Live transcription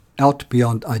Out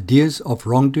beyond ideas of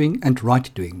wrongdoing and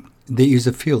right doing, there is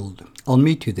a field. I'll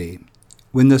meet you there.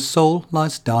 When the soul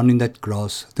lies down in that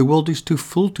grass, the world is too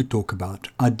full to talk about.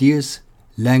 Ideas,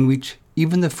 language,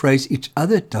 even the phrase each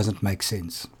other doesn't make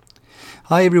sense.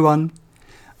 Hi everyone.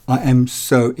 I am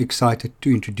so excited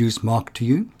to introduce Mark to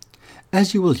you.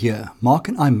 As you will hear, Mark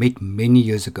and I met many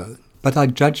years ago, but I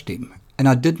judged him and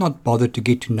I did not bother to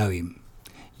get to know him.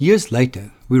 Years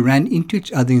later, we ran into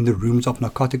each other in the rooms of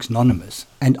Narcotics Anonymous,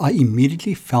 and I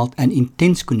immediately felt an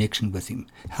intense connection with him.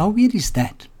 How weird is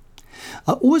that?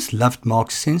 I always loved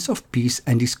Mark's sense of peace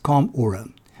and his calm aura,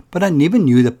 but I never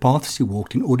knew the paths he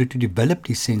walked in order to develop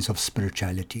this sense of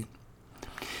spirituality.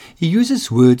 He uses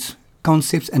words,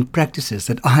 concepts and practices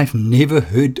that I have never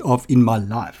heard of in my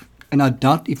life, and I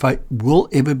doubt if I will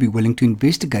ever be willing to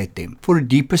investigate them for a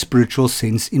deeper spiritual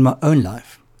sense in my own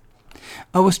life.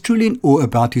 I was truly in awe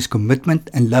about his commitment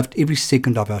and loved every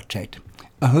second of our chat.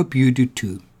 I hope you do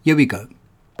too. Here we go.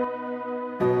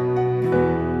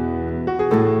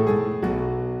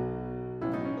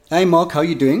 Hey Mark, how are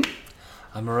you doing?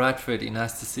 I'm alright, Freddie.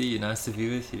 Nice to see you. Nice to be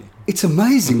with you. It's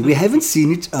amazing. We haven't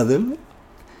seen each other.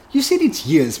 You said it's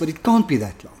years, but it can't be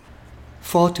that long.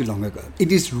 Far too long ago.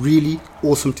 It is really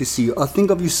awesome to see you. I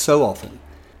think of you so often.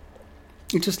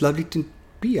 It's just lovely to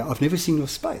be here. I've never seen your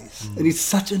space. And it's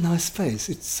such a nice space.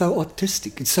 It's so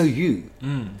artistic. It's so you.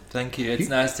 Thank you. It's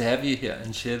nice to have you here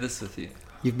and share this with you.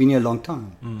 You've been here a long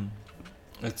time.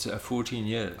 It's 14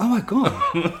 years. Oh my God.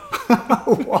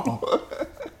 Wow.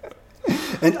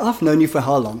 And I've known you for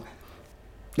how long?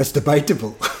 That's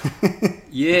debatable.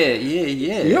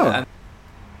 Yeah.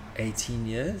 18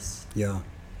 years? Yeah.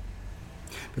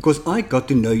 Because I got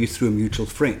to know you through a mutual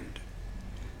friend.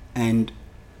 And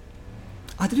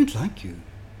I didn't like you.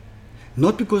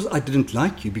 Not because I didn't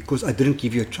like you, because I didn't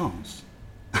give you a chance.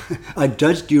 I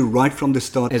judged you right from the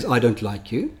start as I don't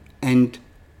like you. And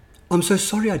I'm so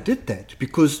sorry I did that,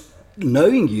 because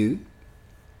knowing you,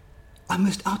 I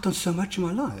missed out on so much in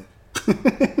my life.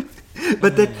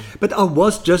 But I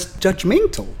was just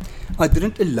judgmental. I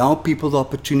didn't allow people the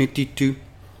opportunity to...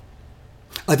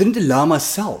 I didn't allow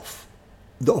myself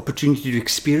the opportunity to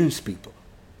experience people.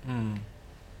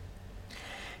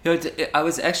 You know, I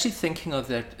was actually thinking of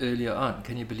that earlier on.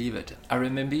 Can you believe it? I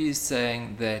remember you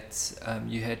saying that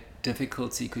you had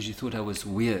difficulty because you thought I was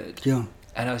weird. Yeah.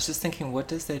 And I was just thinking, what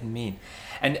does that mean?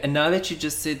 And now that you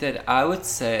just said that, I would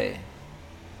say,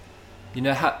 you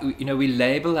know how we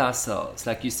label ourselves,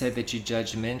 like you said that you're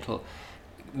judgmental.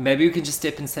 Maybe we can just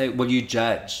step and say, well, you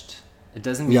judged. It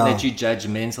doesn't mean that you're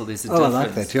judgmental. There's a difference. I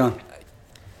like that, yeah.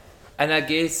 And I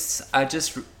guess I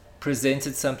just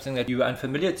presented something that you were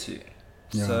unfamiliar to.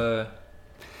 Yeah. So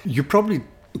you probably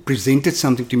presented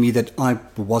something to me that I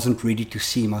wasn't ready to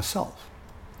see myself.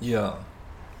 Yeah.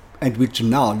 And which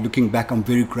now, looking back, I'm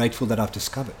very grateful that I've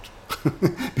discovered.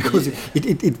 Because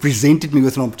it presented me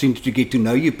with an opportunity to get to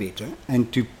know you better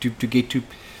and to get to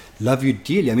love you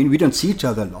dearly. I mean, we don't see each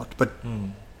other a lot, but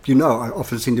you know, I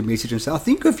often send a message and say, I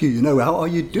think of you, you know, how are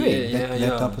you doing?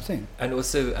 That type of thing. And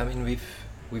also, I mean,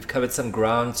 we've covered some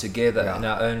ground together in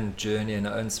our own journey, in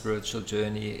our own spiritual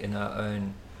journey, in our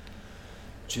own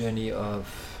journey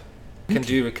of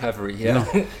can-do recovery.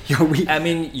 I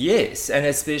mean, yes, and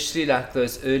especially like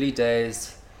those early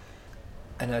days,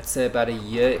 and I'd say about a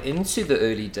year into the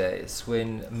early days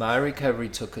when my recovery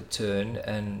took a turn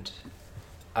and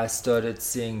I started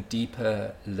seeing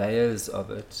deeper layers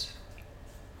of it,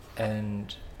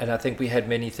 and I think we had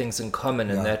many things in common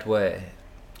in that way.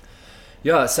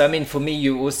 Yeah, so I mean, for me,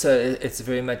 you also, it's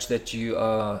very much that you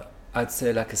are, I'd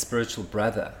say, like a spiritual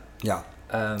brother. Yeah,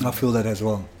 I feel that as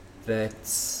well.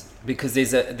 That's because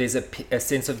there's a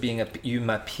sense of being you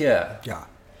my peer. Yeah.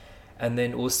 And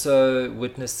then also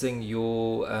witnessing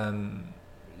your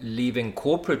leaving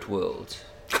corporate world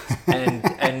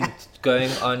and going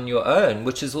on your own,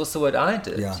 which is also what I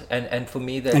did. Yeah. And for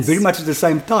me, that's... And very much at the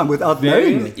same time without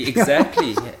knowing it.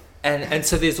 Exactly. And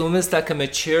so there's almost like a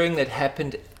maturing that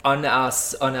happened on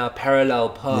our parallel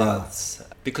paths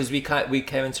because we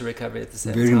came into recovery at the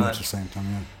same time. Very much the same time,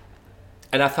 yeah.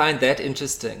 And I find that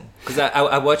interesting because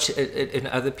I watch it in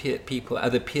other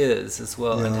peers as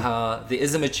well, and how there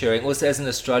is a maturing. Also, as an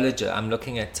astrologer, I'm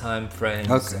looking at time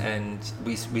frames, and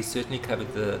we certainly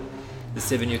covered the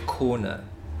 7-year corner.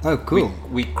 Oh, cool.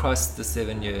 We crossed the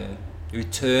 7-year, we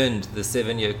turned the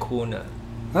 7-year corner.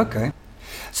 Okay.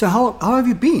 So how have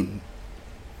you been?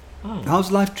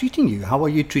 How's life treating you? How are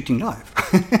you treating life?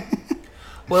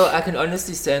 Well, I can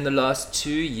honestly say in the last 2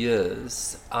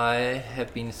 years, I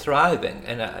have been thriving.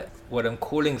 And what I'm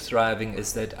calling thriving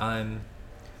is that I'm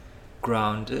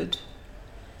grounded,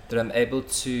 that I'm able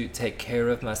to take care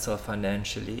of myself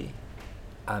financially.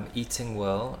 I'm eating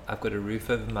well, I've got a roof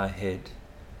over my head,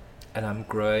 and I'm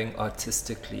growing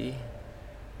artistically,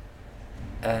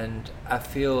 and I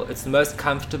feel it's the most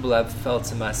comfortable I've felt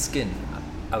in my skin,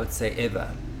 I would say, ever.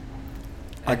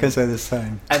 I can say the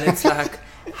same. And it's like,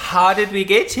 how did we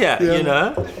get here, you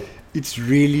know? It's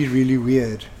really, really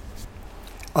weird.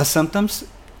 I sometimes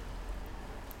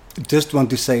just want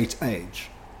to say it's age,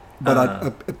 but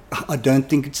I don't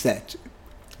think it's that.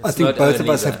 I think both of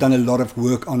us have done a lot of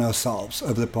work on ourselves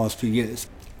over the past few years.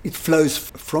 It flows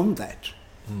from that.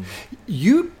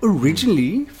 You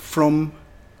originally from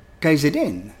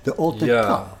KZN, the alternate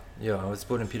car. Yeah, I was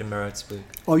born in Pietermaritzburg.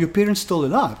 Are your parents still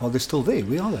alive? Are they still there?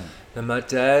 Where are they? Now, my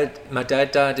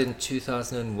dad died in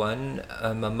 2001.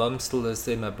 My mum still lives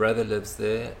there, my brother lives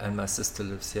there, and my sister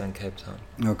lives here in Cape Town.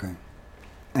 Okay.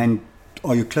 And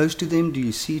are you close to them? Do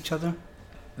you see each other?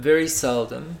 Very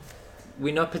seldom.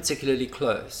 We're not particularly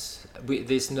close.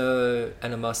 There's no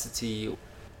animosity.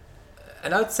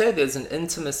 And I'd say there's an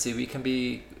intimacy. We can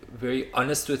be very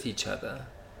honest with each other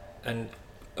and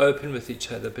open with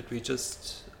each other, but we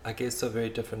just, I guess, are very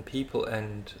different people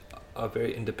and are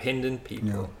very independent people.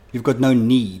 Yeah. You've got no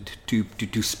need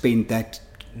to spend that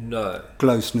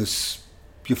closeness.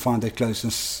 You find that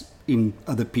closeness in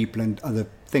other people and other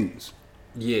things.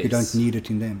 Yes. You don't need it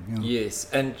in them. Yeah.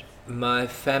 Yes, and my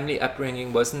family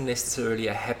upbringing wasn't necessarily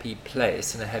a happy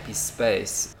place and a happy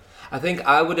space. I think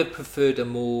I would have preferred a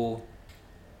more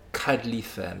cuddly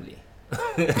family.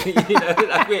 You know,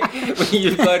 like when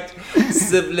you've got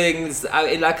siblings,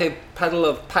 like a puddle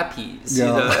of puppies, you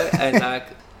know, and like,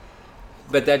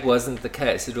 but that wasn't the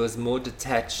case. It was more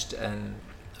detached and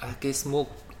I guess more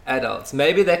adults.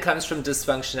 Maybe that comes from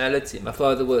dysfunctionality. My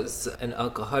father was an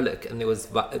alcoholic, and there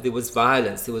was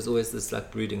violence. There was always this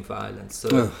like brooding violence.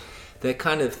 So they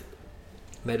kind of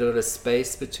made a lot of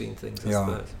space between things, I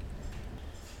suppose.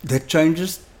 That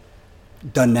changes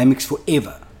dynamics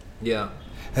forever. Yeah.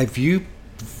 Have you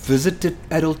visited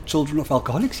adult children of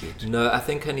alcoholics yet? No, I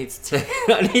think I need to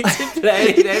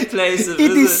play that place a visit.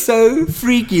 It is so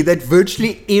freaky that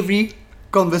virtually every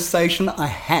conversation I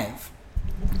have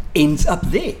ends up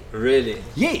there. Really?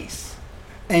 Yes.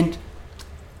 And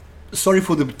sorry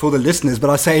for the listeners, but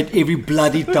I say it every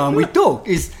bloody time we talk,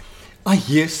 is I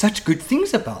hear such good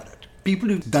things about it. People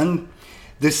who've done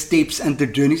the steps and the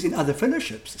journeys in other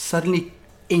fellowships suddenly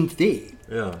end there.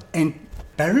 Yeah. And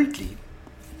apparently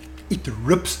it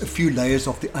rips a few layers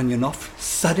of the onion off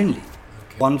suddenly.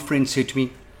 Okay. One friend said to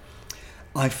me,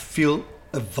 I feel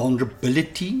a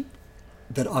vulnerability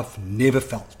that I've never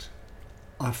felt.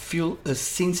 I feel a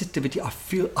sensitivity. I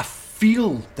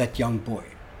feel that young boy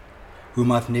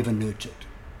whom I've never nurtured.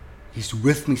 He's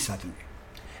with me suddenly.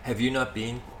 Have you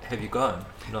gone?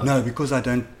 No, because I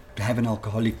don't have an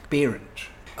alcoholic parent.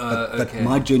 Okay. But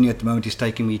my journey at the moment is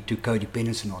taking me to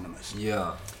Codependence Anonymous.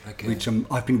 Yeah, okay. Which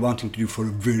I've been wanting to do for a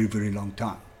very, very long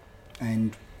time.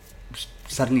 And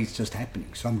suddenly it's just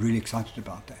happening. So I'm really excited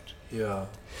about that. Yeah.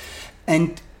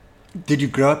 And did you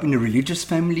grow up in a religious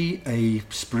family, a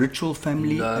spiritual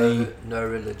family? No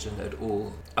religion at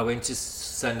all. I went to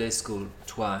Sunday school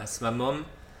twice. My mom,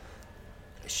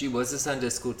 she was a Sunday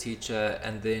school teacher,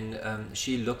 and then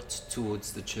she looked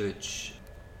towards the church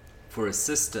for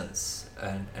assistance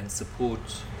and support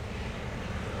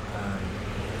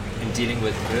in dealing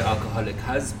with her alcoholic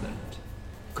husband,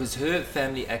 because her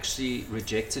family actually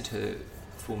rejected her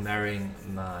for marrying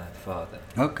my father.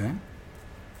 Okay.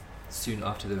 Soon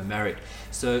after they were married.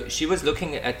 So she was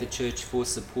looking at the church for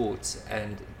support,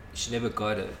 and she never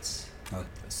got it. Okay.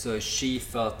 So she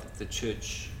felt that the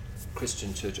church,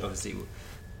 Christian church obviously,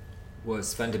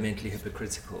 was fundamentally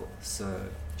hypocritical. So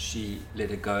she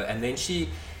let it go. And then she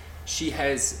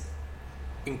has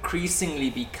increasingly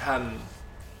become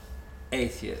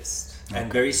atheist,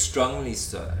 and very strongly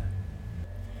so.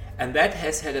 And that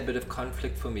has had a bit of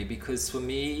conflict for me, because for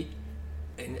me,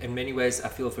 in many ways, I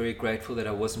feel very grateful that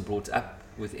I wasn't brought up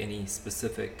with any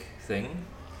specific thing.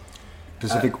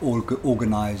 Specific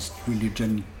organized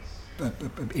religion,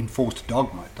 enforced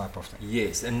dogma type of thing.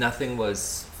 Yes, and nothing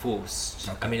was forced.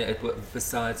 Okay. I mean,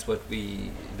 besides the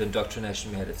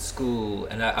indoctrination we had at school,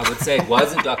 and I would say it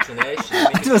was indoctrination. I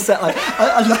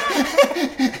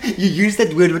mean, you use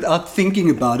that word without thinking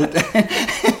about it,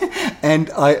 and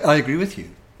I agree with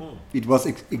you. It was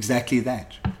exactly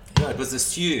that. Yeah, it was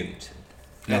assumed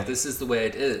that this is the way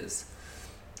it is.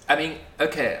 I mean,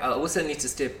 okay, I also need to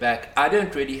step back. I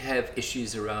don't really have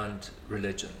issues around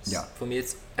religions. Yeah. For me,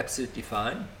 it's absolutely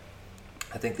fine.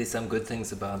 I think there's some good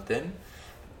things about them,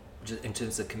 in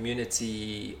terms of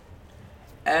community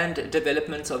and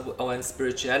development of one's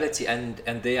spirituality. And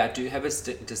there I do have a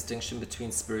distinction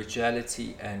between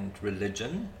spirituality and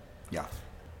religion. Yeah.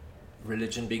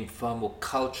 religion being far more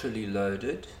culturally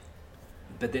loaded.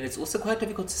 But then it's also quite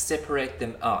difficult to separate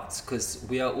them out, because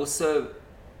we are also,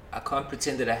 I can't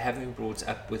pretend that I haven't been brought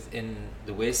up within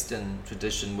the Western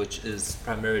tradition, which is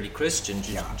primarily Christian,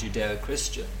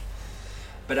 Judeo-Christian.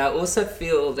 But I also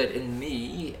feel that in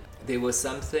me, there was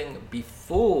something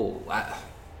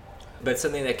but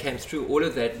something that came through all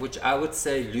of that, which I would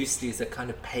say loosely is a kind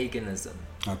of paganism.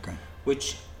 Okay.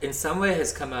 Which in some way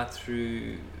has come out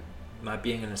through my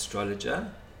being an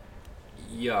astrologer.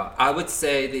 Yeah, I would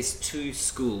say there's two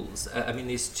schools.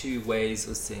 There's two ways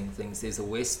of seeing things. There's a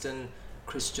Western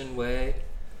Christian way,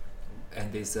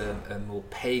 and there's a more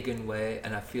pagan way,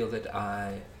 and I feel that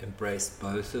I embrace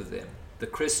both of them. The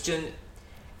Christian,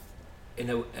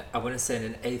 I want to say in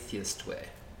an atheist way.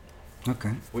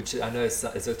 Okay. Which I know is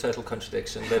a total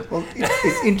contradiction, but... Well,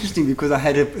 it's interesting because I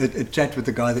had a chat with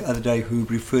a guy the other day who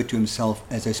referred to himself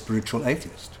as a spiritual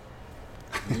atheist.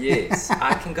 Yes,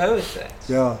 I can go with that.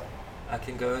 Yeah. I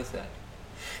can go with that.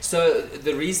 So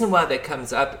the reason why that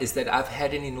comes up is that I've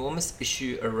had an enormous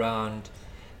issue around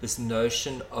this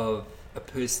notion of a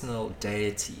personal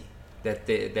deity.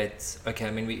 That's okay.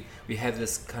 I mean, we have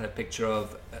this kind of picture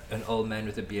of an old man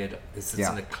with a beard that sits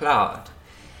in a cloud.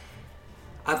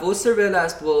 I've also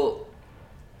realized, well,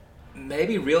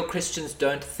 maybe real Christians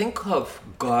don't think of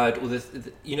God, or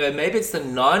maybe it's the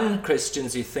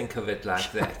non-Christians who think of it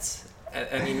like that.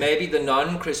 I mean, maybe the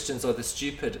non-Christians are the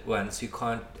stupid ones who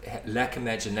can't lack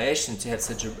imagination to have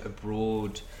such a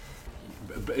broad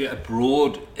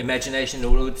imagination in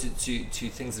order to see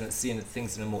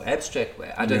things in a more abstract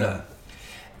way. I don't know.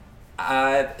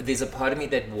 There's a part of me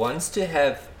that wants to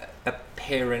have a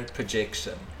parent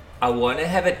projection. I want to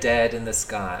have a dad in the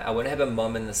sky. I want to have a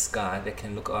mom in the sky that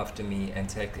can look after me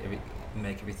and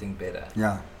make everything better.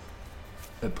 Yeah.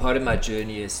 But part of my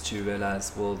journey is to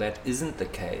realize, well, that isn't the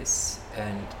case,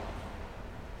 and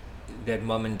that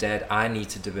mom and dad I need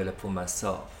to develop for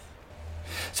myself.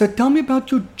 So tell me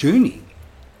about your journey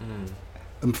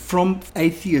from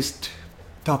atheist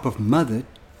type of mother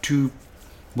to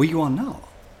where you are now.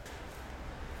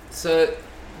 So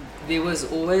there was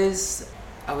always,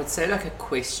 I would say, like a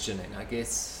questioning, I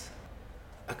guess.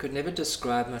 I could never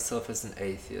describe myself as an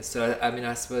atheist. So,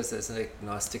 I suppose as an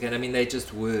agnostic. And, they're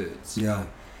just words. Yeah.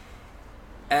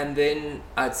 And then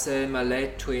I'd say in my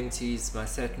late 20s, my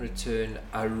Saturn return,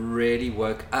 I really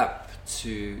woke up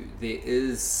to there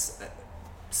is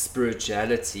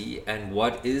spirituality, and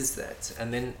what is that?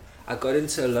 And then I got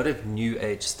into a lot of New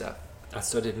Age stuff. I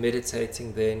started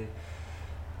meditating then.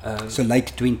 So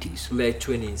late 20s? Late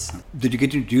 20s. Did you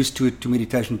get introduced to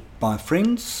meditation by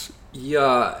friends?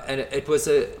 Yeah, and it was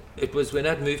when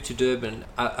I'd moved to Durban.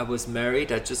 I was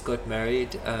married. I just got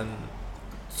married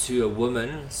to a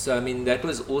woman. So that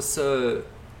was also,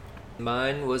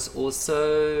 mine was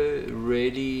also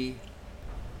really,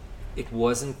 it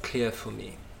wasn't clear for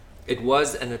me. It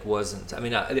was and it wasn't.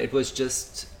 It was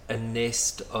just a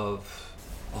nest of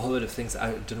a whole lot of things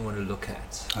I didn't want to look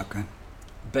at. Okay.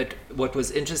 But what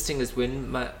was interesting is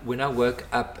when I woke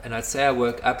up, and I'd say I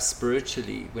woke up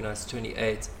spiritually when I was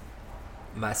 28,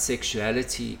 my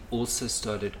sexuality also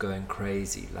started going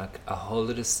crazy. Like a whole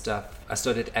lot of stuff. I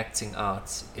started acting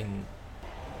out in,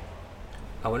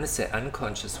 I want to say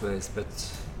unconscious ways, but...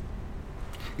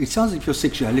 It sounds like your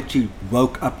sexuality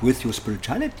woke up with your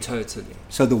spirituality. Totally.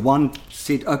 So the one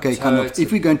said, okay, kind of,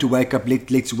 if we're going to wake up,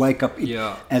 let's wake up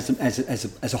as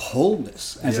a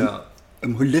wholeness, as a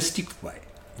holistic way.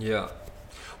 Yeah.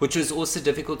 Which was also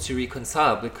difficult to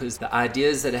reconcile, because the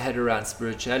ideas that I had around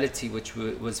spirituality, which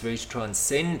was very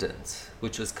transcendent,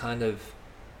 which is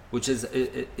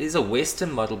it is a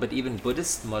Western model, but even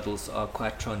Buddhist models are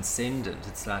quite transcendent.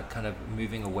 It's like kind of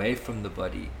moving away from the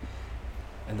body,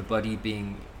 and the body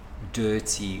being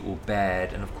dirty or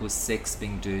bad, and of course sex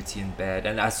being dirty and bad.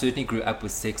 And I certainly grew up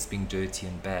with sex being dirty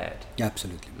and bad.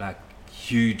 Absolutely. Like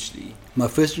hugely. My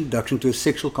first introduction to a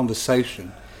sexual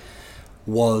conversation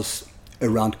was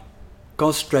around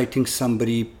castrating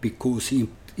somebody because he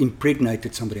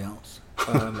impregnated somebody else.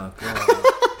 Oh my God.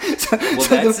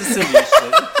 That's a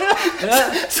solution.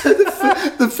 So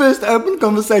the first open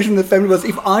conversation in the family was,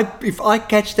 if I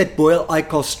catch that boy, I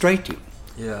castrate him.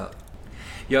 Yeah.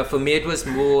 Yeah, for me it was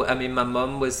more, my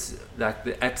mom was like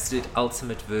the absolute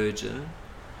ultimate virgin,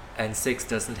 and sex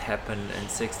doesn't happen, and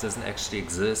sex doesn't actually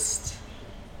exist.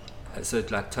 So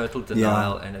it's like total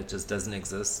denial, and it just doesn't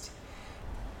exist.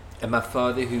 And my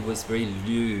father, who was very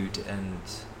lewd, and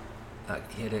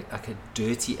he had a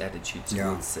dirty attitude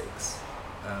towards sex.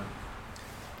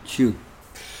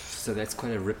 So that's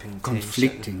quite a ripping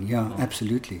conflicting tension.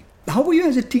 Absolutely. How were you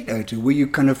as a teenager? Were you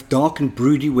kind of dark and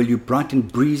broody? Were you bright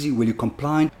and breezy? Were you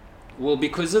compliant? Well,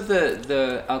 because of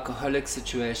the alcoholic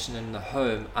situation in the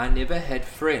home, I never had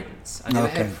friends. I never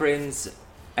had friends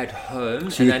at home.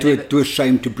 So you're too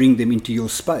ashamed to bring them into your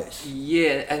space.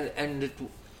 Yeah, and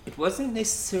it wasn't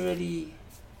necessarily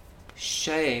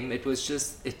shame. It was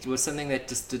something that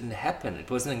just didn't happen. It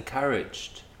wasn't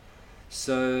encouraged.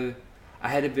 So I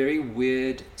had a very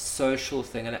weird social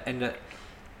thing, and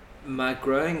my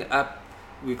growing up,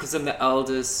 because I'm the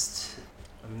eldest,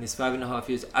 I mean, there's 5.5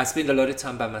 years, I spent a lot of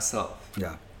time by myself.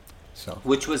 Yeah. So.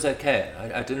 Which was okay.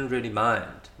 I didn't really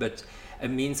mind. But it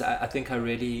means I think I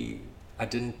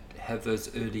didn't have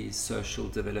those early social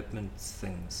development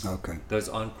things. Okay. Those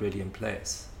aren't really in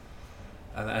place.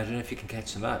 I don't know if you can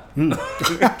catch them up. Can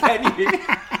you?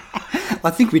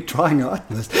 I think we're trying our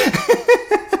utmost.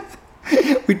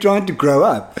 We're trying to grow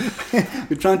up.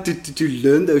 We're trying to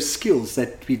learn those skills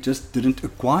that we just didn't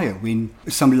acquire when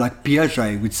somebody like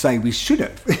Piaget would say we should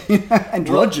have. And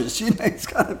Rogers, it's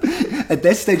kind of, at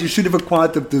that stage you should have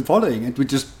acquired the following, and we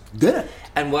just did.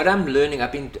 And what I'm learning,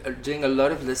 I've been doing a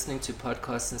lot of listening to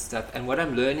podcasts and stuff, and what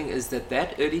I'm learning is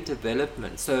that early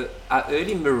development, so our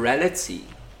early morality,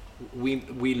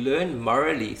 we learn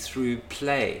morally through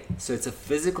play. So it's a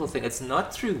physical thing. It's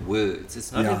not through words.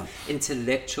 It's not an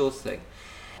intellectual thing.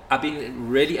 I've been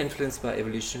really influenced by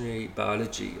evolutionary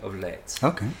biology of late.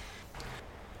 Okay.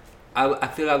 I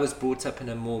feel I was brought up in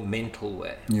a more mental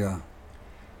way. Yeah.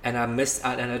 And I missed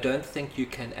out, and I don't think you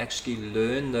can actually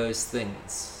learn those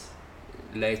things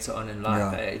later on in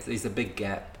life. Yeah. There's a big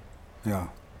gap. Yeah.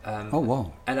 Oh,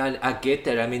 wow. And I get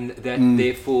that. I mean, that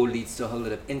therefore leads to a whole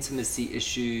lot of intimacy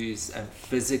issues and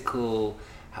physical,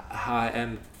 how I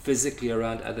am physically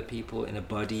around other people in a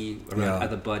body, around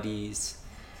other bodies.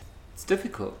 It's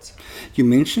difficult. You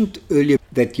mentioned earlier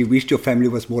that you wished your family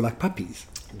was more like puppies.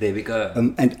 There we go.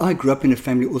 And I grew up in a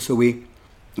family also where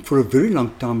for a very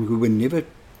long time we were never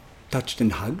touched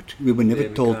and hugged. We were never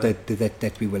told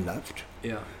that we were loved.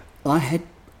 Yeah.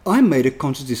 I made a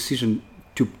conscious decision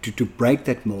to break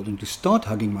that mold and to start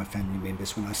hugging my family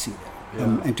members when I see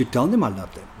them, and to tell them I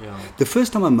love them. Yeah. The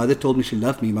first time my mother told me she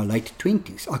loved me in my late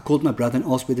 20s, I called my brother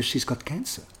and asked whether she's got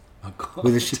cancer. Oh God.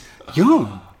 Whether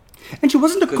and she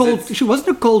wasn't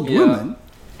a cold woman.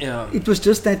 Yeah. It was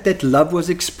just that love was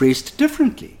expressed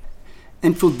differently,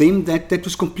 and for them that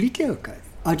was completely okay.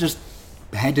 I just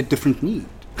had a different need.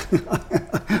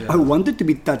 I wanted to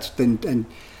be touched and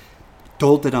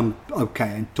told that I'm okay,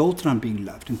 and told that I'm being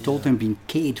loved, and told that I'm being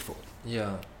cared for.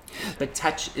 Yeah. But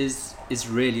touch is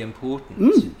really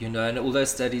important, you know, and all those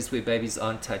studies where babies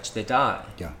aren't touched, they die.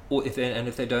 Yeah. Or if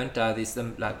they don't die, there's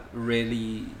some like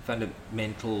really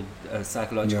fundamental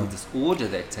psychological disorder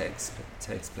that takes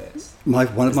place.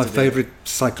 One of my favorite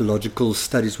psychological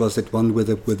studies was that one with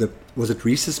was it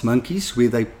rhesus monkeys, where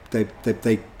they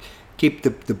kept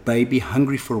the baby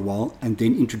hungry for a while and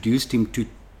then introduced him to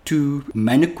two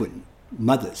mannequin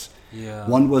mothers. Yeah.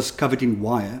 One was covered in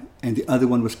wire and the other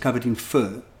one was covered in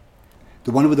fur.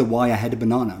 The one with the wire had a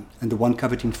banana and the one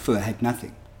covered in fur had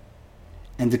nothing.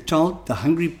 And the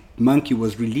hungry monkey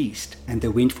was released and they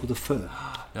went for the fur.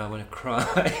 Now I want to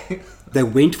cry. They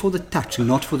went for the touch and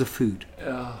not for the food.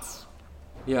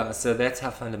 Yeah, so that's how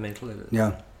fundamental it is.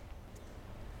 Yeah.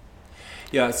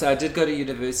 Yeah, so I did go to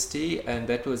university, and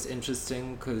that was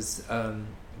interesting because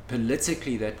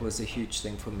politically that was a huge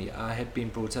thing for me. I had been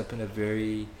brought up in a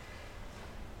very,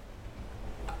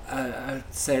 I'd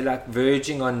say like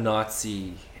verging on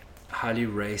Nazi, highly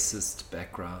racist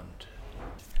background,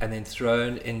 and then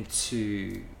thrown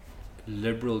into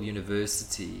liberal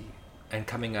university and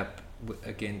coming up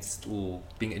against or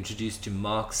being introduced to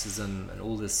Marxism and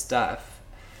all this stuff,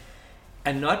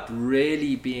 and not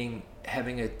really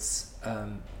having it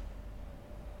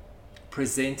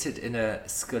presented in a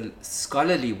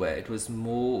scholarly way. It was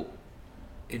more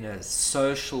in a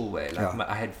social way. Like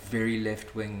I had very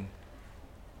left-wing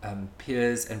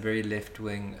peers and very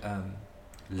left-wing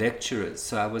lecturers,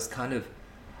 so I was kind of,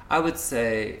 I would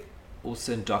say,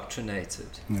 also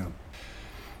indoctrinated. Yeah.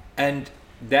 And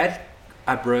that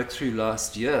I broke through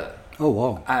last year. Oh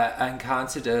wow! I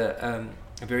encountered a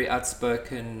very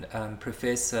outspoken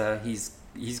professor.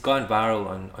 He's gone viral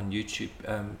on YouTube,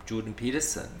 Jordan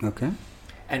Peterson. Okay.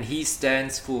 And he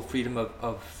stands for freedom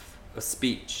of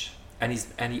speech, and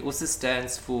he also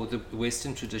stands for the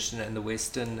Western tradition and the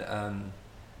Western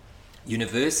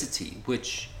university,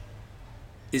 which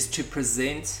is to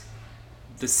present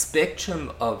the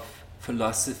spectrum of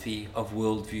philosophy, of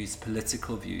worldviews,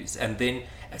 political views, and then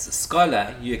as a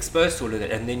scholar you expose all of that,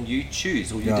 and then you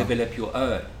choose or you develop your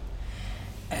own.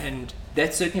 And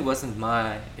that certainly wasn't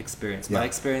my experience. My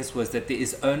experience was that there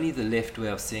is only the left way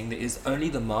of seeing, there is only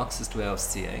the Marxist way of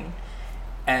seeing,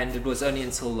 And it was only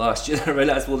until last year that I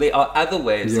realized, well, there are other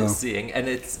ways of seeing, and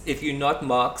it's, if you're not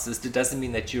Marxist, it doesn't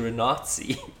mean that you're a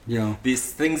Nazi. Yeah. There's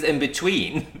things in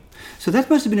between. So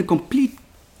that must have been a complete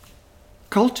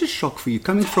culture shock for you,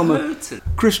 coming from a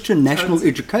Christian national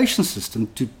education system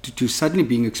to suddenly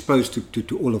being exposed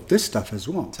to all of this stuff as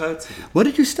well. Totally. What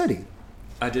did you study?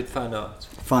 I did fine art.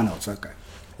 Fine arts, okay.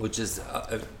 Which is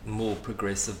more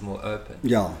progressive, more open.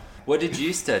 Yeah. What did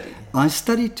you study? I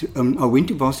studied, I went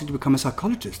to varsity to become a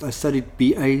psychologist. I studied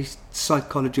BA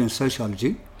psychology and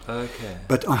sociology. Okay.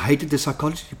 But I hated the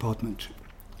psychology department.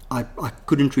 I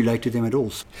couldn't relate to them at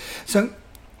all. So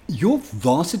your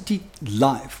varsity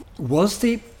life, was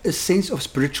there a sense of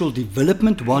spiritual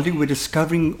development while you were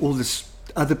discovering all this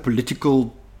other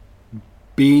political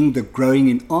being, the growing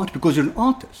in art? Because you're an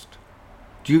artist.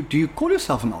 Do you call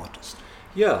yourself an artist?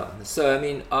 Yeah. So, I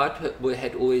mean, art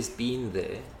had always been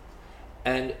there.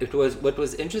 And it was, what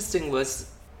was interesting was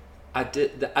I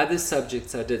did the other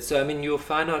subjects I did. So I mean, your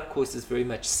fine art course is very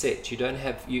much set. You don't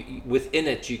have within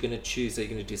it. You're going to choose. Are you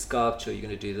going to do sculpture? You're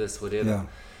going to do this, whatever.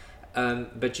 Yeah.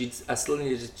 But I still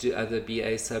needed to do other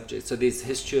BA subjects. So there's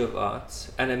history of art,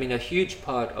 and I mean a huge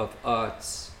part of art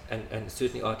and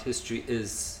certainly art history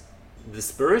is the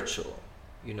spiritual.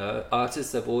 You know,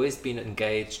 artists have always been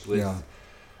engaged with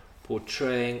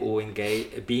portraying or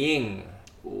being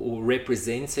or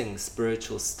representing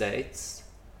spiritual states.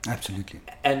 Absolutely.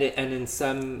 And in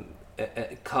some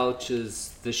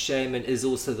cultures, the shaman is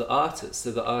also the artist.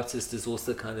 So the artist is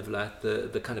also kind of like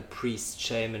the kind of priest,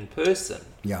 shaman person.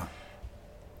 Yeah.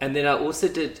 And then I also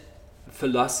did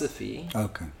philosophy.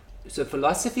 Okay. So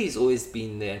philosophy has always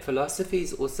been there. And philosophy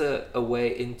is also a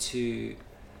way into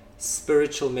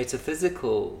spiritual,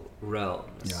 metaphysical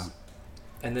realms. Yeah.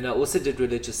 And then I also did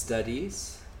religious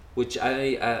studies, which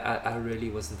I really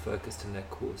wasn't focused in that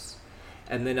course.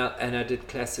 And then I did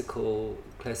classical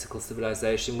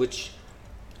civilization, which,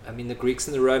 I mean, the Greeks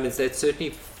and the Romans, that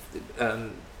certainly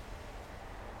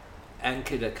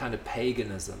anchored a kind of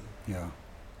paganism. Yeah.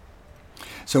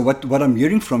 So what I'm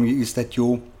hearing from you is that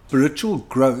your spiritual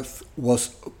growth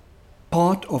was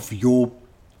part of your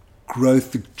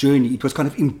growth journey. It was kind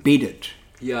of embedded.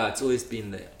 Yeah, it's always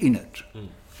been there. In it.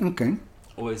 Okay.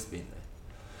 Always been there.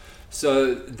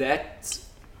 So that,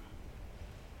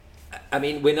 I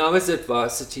mean, when I was at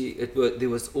varsity, there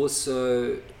was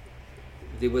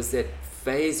that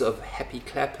phase of happy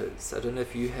clappers. I don't know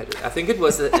if you had it. I think it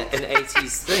was an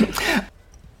 80s thing.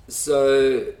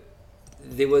 So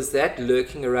there was that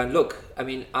lurking around. Look, I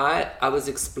mean, I was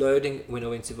exploding when I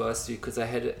went to varsity because I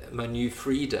had my new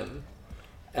freedom.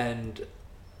 And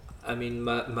I mean,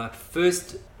 the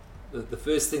first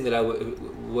thing that I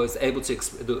was able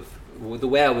to the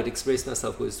way I would express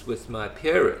myself was with my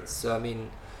appearance. So I mean,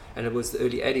 and it was the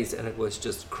early 80s, and it was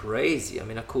just crazy. I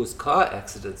mean, I caused car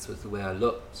accidents with the way I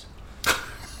looked,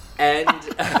 and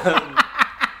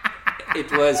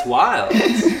it was wild.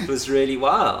 It was really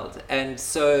wild. And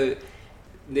so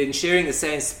then sharing the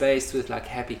same space with like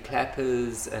happy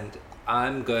clappers, and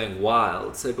I'm going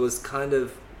wild. So it was kind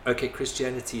of, okay,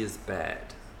 Christianity is bad.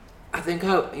 I think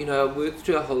I worked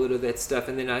through a whole lot of that stuff,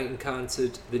 and then I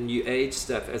encountered the New Age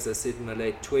stuff, as I said, in my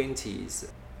late 20s,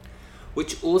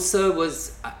 which also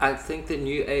was, I think the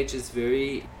New Age is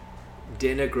very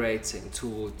denigrating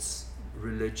towards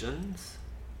religions,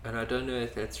 and I don't know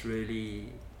if that's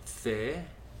really fair.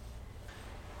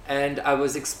 And I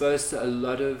was exposed to a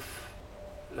lot of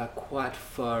like quite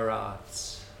far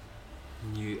out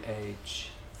New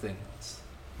Age things,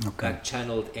 like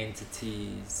channeled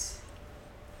entities,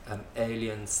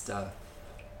 alien stuff,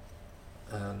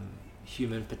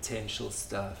 human potential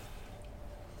stuff.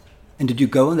 And did you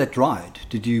go on that ride?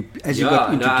 Did you, as you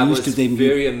got introduced to them? I was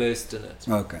very immersed in it.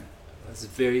 Okay. I was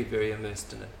very, very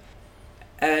immersed in it.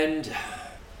 And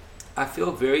I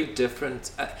feel very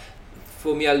different.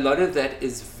 For me, a lot of that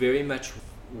is very much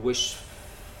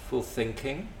wishful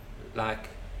thinking. Like,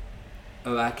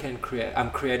 oh, I'm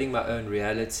creating my own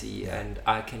reality, and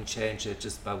I can change it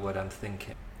just by what I'm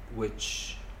thinking,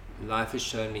 which life has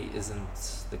shown me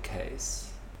isn't the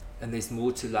case. And there's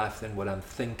more to life than what I'm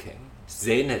thinking.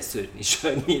 Zen has certainly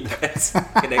shown me that.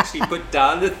 I can actually put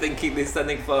down the thinking. There's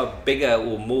something far bigger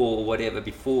or more or whatever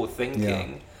before thinking.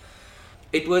 Yeah.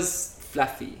 It was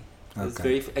fluffy. It was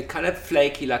very kind of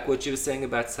flaky, like what you were saying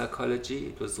about psychology.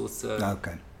 It was also...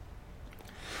 Okay.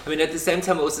 I mean, at the same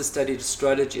time, I also studied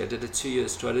astrology. I did a 2-year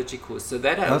astrology course. So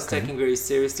that I was taking very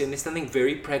seriously. And there's something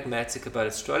very pragmatic about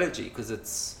astrology,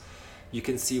 because you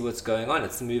can see what's going on.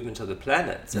 It's the movement of the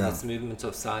planets, and it's the movement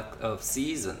of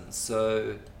seasons.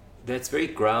 So that's very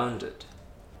grounded.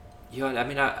 Yeah, I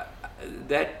mean,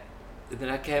 that then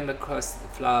I came across the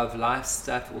Flower of Life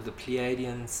stuff, all the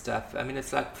Pleiadian stuff. I mean,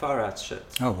 it's like far out shit.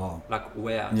 Oh, wow. Like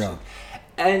way out Yeah. shit.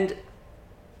 And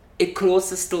it could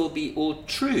also still be all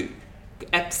true.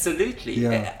 Absolutely.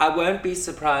 Yeah. I won't be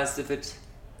surprised if it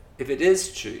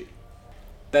is true.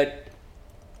 But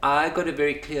I got a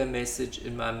very clear message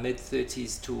in my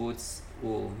mid-30s towards,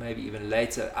 or maybe even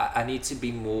later, I need to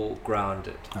be more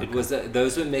grounded. Okay. It was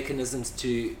those were mechanisms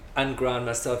to unground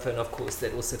myself, and of course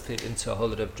that also fed into a whole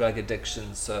lot of drug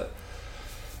addiction. So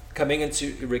coming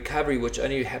into recovery, which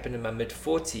only happened in my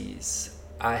mid-40s,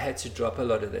 I had to drop a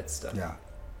lot of that stuff. Yeah.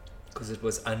 Because it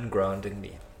was ungrounding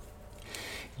me.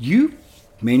 You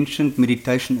mentioned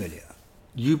meditation earlier.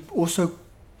 You also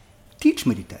teach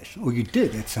meditation, or you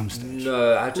did at some stage?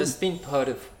 No, I've just been part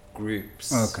of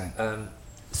groups. Okay.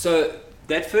 So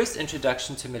that first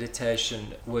introduction to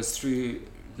meditation was through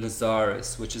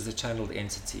Lazarus, which is a channeled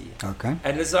entity. Okay.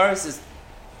 And Lazarus is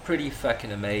pretty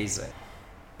fucking amazing.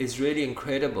 It's really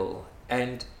incredible.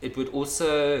 And it would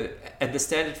also, and the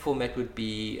standard format would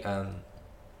be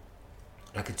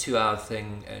like a 2-hour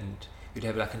thing, and you'd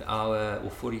have like an hour or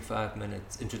 45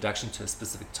 minutes introduction to a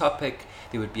specific topic.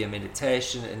 There would be a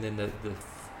meditation, and then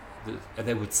and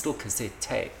they would still cassette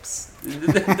tapes.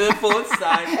 The fourth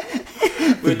side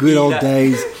The good old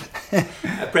days.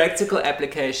 a practical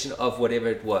application of whatever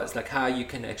it was, like how you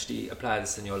can actually apply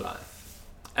this in your life.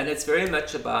 And it's very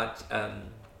much about,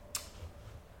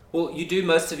 well, you do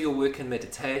most of your work in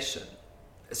meditation.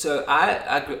 So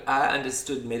I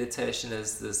understood meditation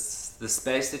as the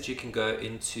space that you can go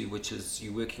into, which is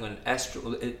you working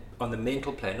on the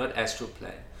mental plane, not astral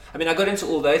plane. I mean, I got into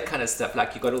all that kind of stuff,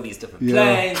 like you got all these different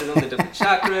planes and all the different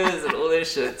chakras and all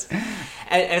this shit.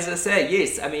 And as I say,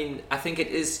 yes, I mean, I think it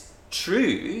is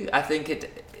true. I think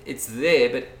it's there,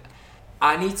 but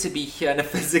I need to be here in a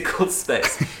physical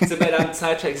space. So, but I'm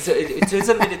sidetracked. So in terms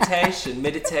of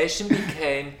meditation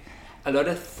became a lot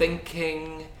of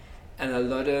thinking and a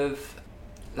lot of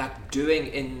like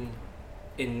doing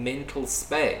in mental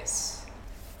space.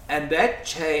 And that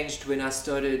changed when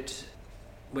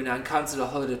I encountered a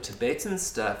whole lot of Tibetan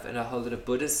stuff and a whole lot of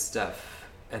Buddhist stuff.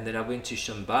 And then I went to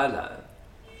Shambhala,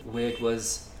 where it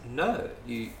was,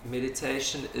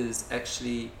 meditation is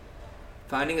actually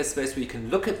finding a space where you can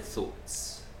look at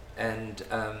thoughts, and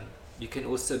you can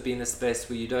also be in a space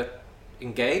where you don't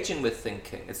engage in with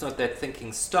thinking. It's not that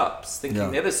thinking stops.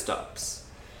 Thinking never stops.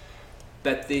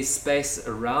 But there's space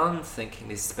around thinking,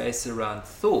 there's space around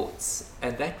thoughts.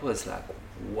 And that was like,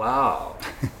 wow,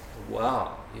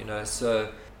 wow, so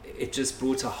it just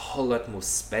brought a whole lot more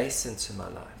space into my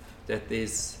life, that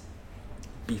there's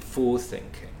before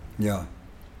thinking. Yeah.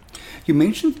 You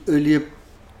mentioned earlier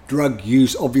drug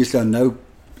use. Obviously, I know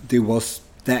there was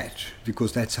that,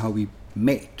 because that's how we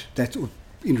met. That's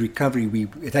in recovery,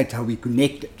 that's how we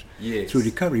connected through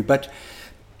recovery. But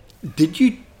did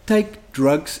you take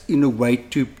drugs in a way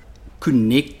to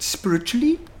connect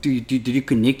spiritually? Did you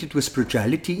connect it with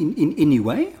spirituality in any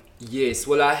way? Yes,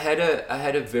 well, I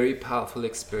had a very powerful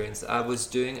experience. I was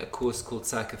doing a course called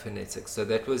Psychophonetics, so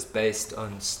that was based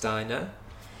on Steiner,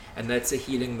 and that's a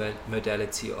healing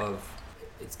modality of,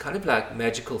 it's kind of like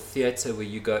magical theater, where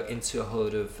you go into a whole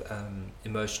lot of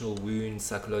emotional wounds,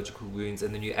 psychological wounds,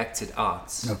 and then you act it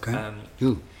out. Okay.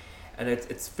 And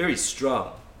it's very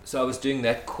strong. So I was doing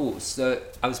that course. So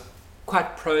I was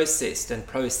quite processed and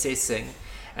processing,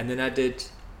 and then I started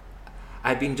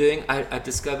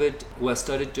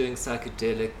doing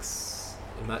psychedelics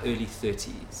in my early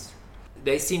 30s.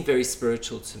 They seemed very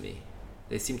spiritual to me.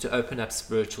 They seemed to open up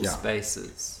spiritual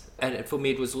spaces. And for me,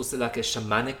 it was also like a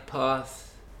shamanic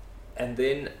path. And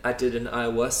then I did an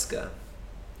ayahuasca,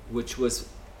 which was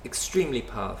extremely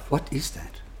powerful. What is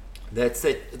that? That's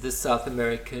the South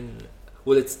American,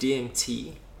 well, it's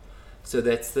DMT. So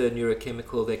that's the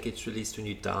neurochemical that gets released when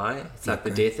you die. It's like the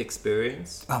death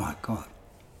experience. Oh my God.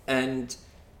 And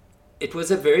it was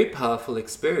a very powerful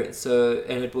experience.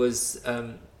 And it was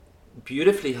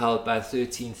beautifully held by a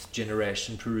 13th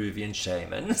generation Peruvian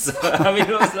shaman. So, I mean,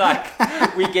 it was like,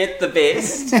 we get the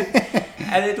best.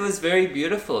 And it was very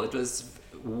beautiful. It was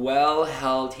well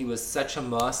held. He was such a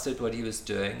master at what he was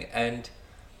doing. And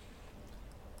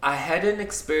I had an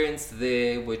experience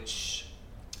there which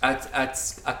I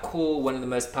call one of the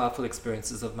most powerful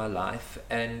experiences of my life,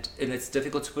 and it's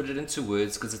difficult to put it into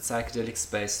words because it's psychedelic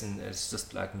space and it's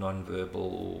just like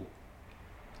non-verbal.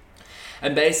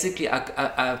 And basically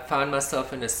I found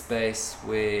myself in a space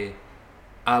where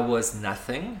I was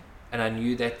nothing, and I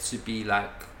knew that to be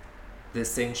like the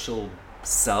essential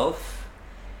self,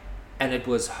 and it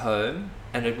was home,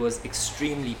 and it was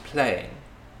extremely plain.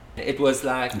 It was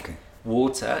like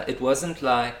water. It wasn't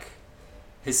like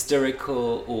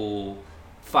hysterical or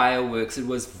fireworks. It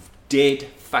was dead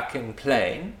fucking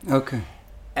plain. Okay.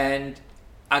 And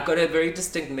I got a very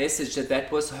distinct message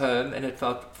that was home, and it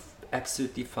felt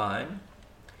absolutely fine.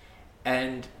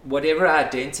 And whatever I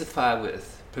identify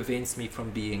with prevents me from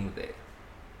being there.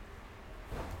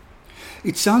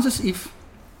 It sounds as if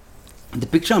the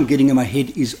picture I'm getting in my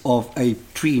head is of a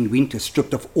tree in winter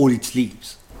stripped of all its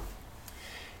leaves.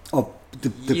 Of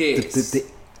the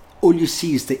all you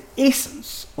see is the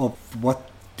essence of what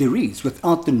there is,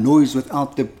 without the noise,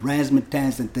 without the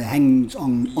razzmatazz and the hangings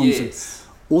on,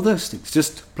 all those things,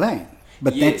 just plain.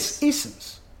 But that's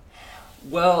essence.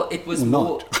 Well, it was or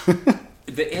more... Not.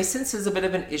 The essence is a bit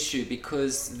of an issue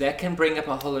because that can bring up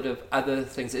a whole lot of other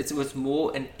things. It was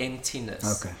more an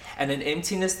emptiness. Okay. And an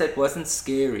emptiness that wasn't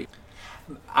scary.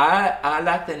 I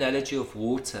like the analogy of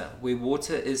water, where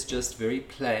water is just very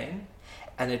plain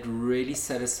and it really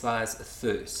satisfies a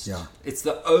thirst. Yeah. It's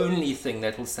the only thing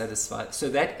that will satisfy. So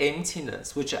that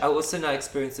emptiness, which I also now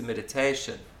experience in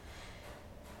meditation,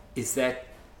 is that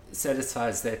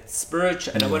satisfies that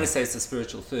spiritual, and I want to say it's a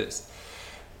spiritual thirst.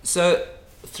 So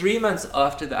 3 months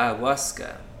after the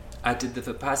ayahuasca, I did the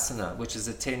Vipassana, which is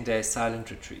a 10-day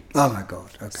silent retreat. Oh my God.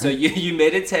 Okay. So you're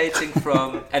meditating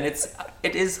from, and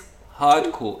it is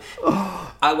hardcore.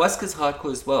 Ayahuasca is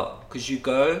hardcore as well, because you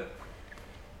go,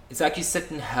 it's like you sit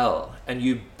in hell and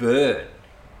you burn.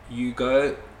 You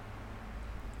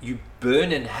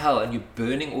burn in hell and you're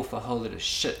burning off a whole lot of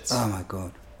shit. Oh my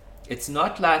God. It's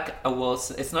not like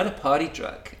it's not a party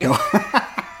drug.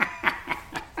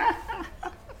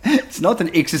 It's not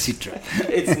an ecstasy trip.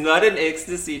 It's not an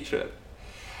ecstasy trip.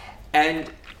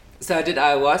 And so I did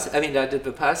ayahuasca, I did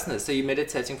Vipassana. So you're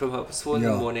meditating from 4 in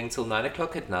the morning till 9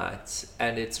 o'clock at night.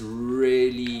 And it's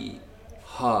really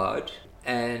hard.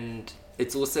 And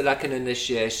it's also like an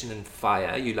initiation in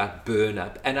fire. You like burn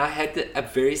up. And I had a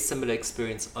very similar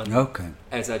experience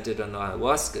as I did on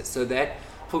ayahuasca. So that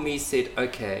for me said,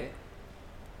 okay,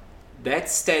 that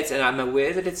states, and I'm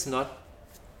aware that it's not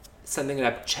something that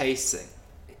I'm chasing.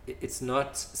 It's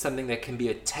not something that can be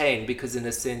attained, because in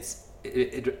a sense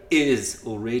it is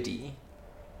already.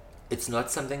 It's not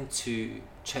something to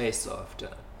chase after.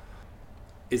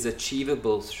 Is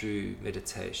achievable through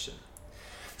meditation.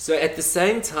 So at the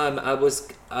same time, I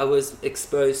was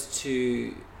exposed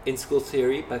to In-School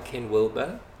Theory by Ken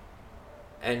Wilber,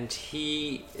 and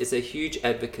he is a huge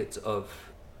advocate of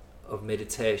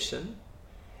meditation.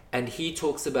 And he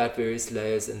talks about various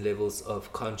layers and levels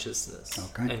of consciousness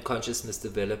and consciousness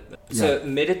development. Yeah. So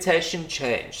meditation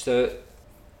change. So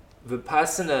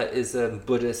Vipassana is a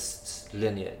Buddhist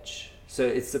lineage. So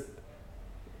it's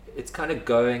kind of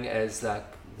going as like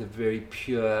the very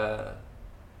pure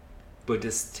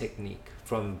Buddhist technique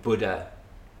from Buddha.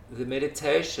 The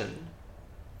meditation,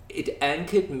 it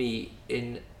anchored me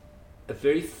in a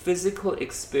very physical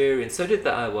experience. So did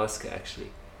the ayahuasca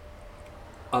actually.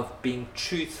 Of being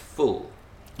truthful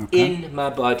in my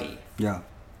body. Yeah.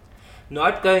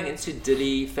 Not going into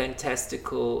dilly,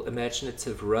 fantastical,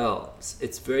 imaginative realms.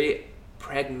 It's very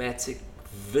pragmatic,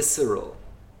 visceral.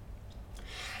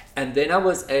 And then I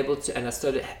was able to, and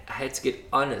I had to get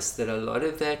honest that a lot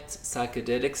of that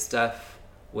psychedelic stuff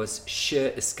was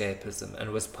sheer escapism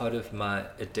and was part of my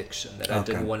addiction, that I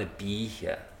didn't want to be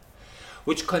here.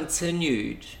 Which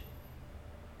continued.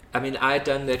 I had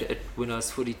done that when I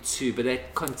was 42, but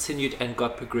that continued and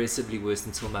got progressively worse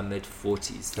until my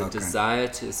mid-40s. The desire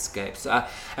to escape. So,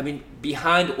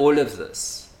 behind all of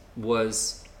this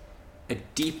was a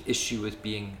deep issue with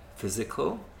being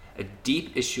physical, a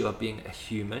deep issue of being a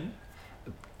human,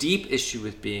 a deep issue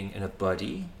with being in a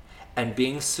body, and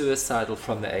being suicidal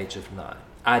from the age of 9.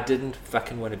 I didn't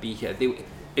fucking want to be here.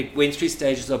 It went through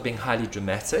stages of being highly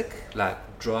dramatic, like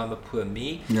drama, poor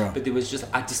me. Yeah. But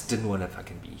I just didn't want to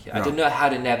fucking be here. I didn't know how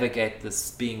to navigate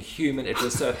this being human. It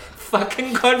was so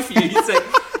fucking confusing.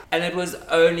 And it was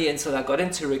only until I got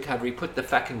into recovery, put the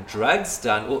fucking drugs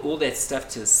down, all that stuff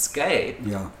to escape,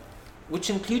 which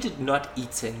included not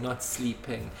eating, not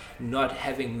sleeping, not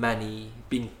having money,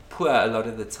 being poor a lot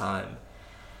of the time,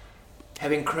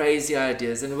 having crazy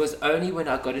ideas. And it was only when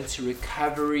I got into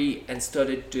recovery and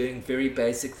started doing very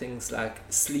basic things like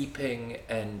sleeping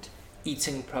and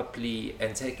eating properly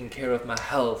and taking care of my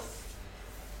health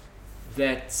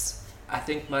that I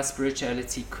think my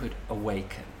spirituality could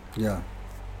awaken. Yeah.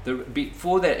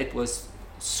 Before that, it was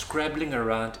scrabbling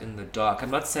around in the dark.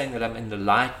 I'm not saying that I'm in the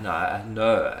light now. I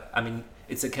know.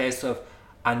 It's a case of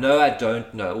I know I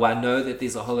don't know. Or I know that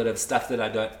there's a whole lot of stuff that I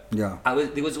don't. Yeah.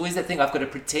 There was always that thing, I've got to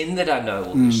pretend that I know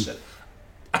all this shit.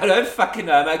 I don't fucking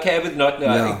know. I'm okay with not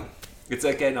knowing. Yeah. It's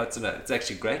okay not to know. It's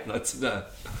actually great not to know.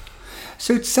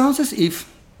 So it sounds as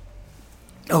if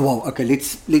Oh, wow. Okay,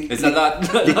 It's a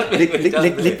lot.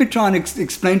 Let me try and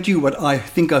explain to you what I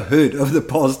think I heard over the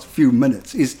past few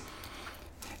minutes. Is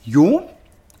your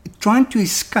trying to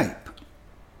escape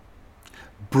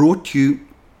brought you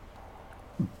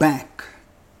back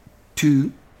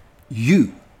to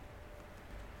you.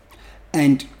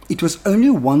 And it was only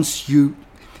once you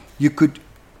could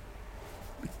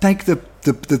take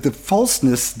the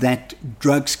falseness that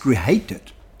drugs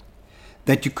created,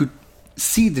 that you could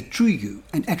see the true you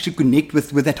and actually connect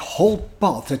with that whole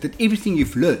path, that everything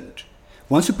you've learned.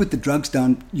 Once you put the drugs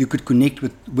down, you could connect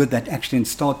with that actually and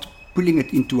start pulling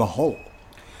it into a whole.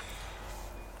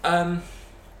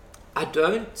 I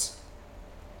don't.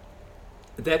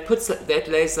 That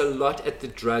lays a lot at the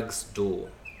drugs door.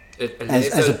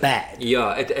 As a bad.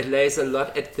 Yeah, it lays a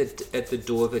lot at the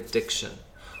door of addiction,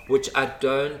 which I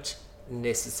don't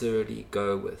necessarily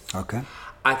go with. Okay.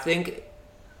 I think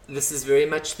this is very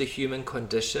much the human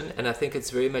condition, and I think it's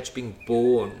very much being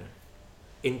born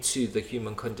into the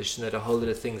human condition that a whole lot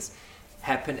of things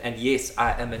happen. And yes,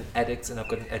 I am an addict and I've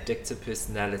got an addictive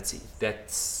personality.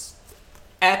 That's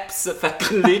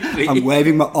absolutely. I'm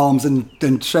waving my arms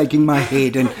and shaking my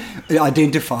head and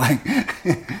identifying.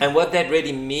 And what that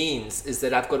really means is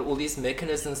that I've got all these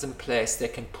mechanisms in place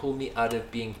that can pull me out of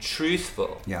being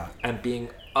truthful and being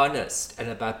honest and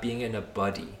about being in a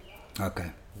body.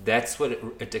 Okay. That's what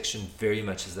addiction very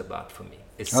much is about for me.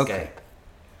 Escape. Okay.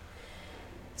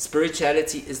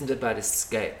 Spirituality isn't about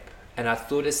escape. And I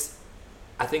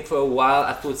think for a while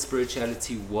I thought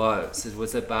spirituality was. It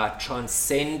was about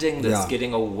transcending this,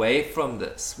 getting away from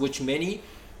this, which many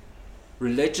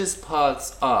religious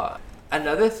paths are.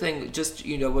 Another thing, just,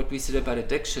 what we said about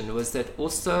addiction was that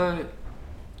also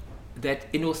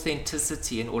that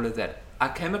inauthenticity and all of that. I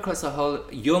came across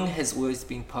Jung has always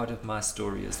been part of my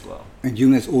story as well. And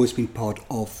Jung has always been part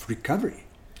of recovery.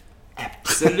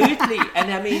 Absolutely.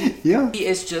 And I mean, he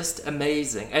is just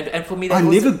amazing. And for me, I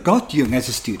never got Jung as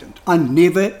a student. I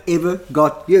never, ever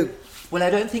got Jung. Well,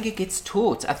 I don't think it gets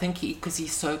taught. I think because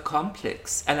he's so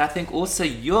complex. And I think also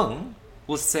Jung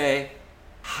will say,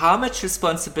 how much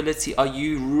responsibility are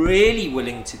you really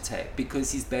willing to take?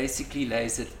 Because he's basically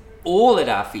lays it all at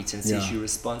our feet and says you're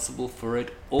responsible for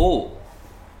it all.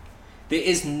 There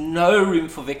is no room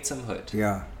for victimhood.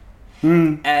 Yeah.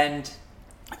 And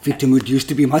victimhood used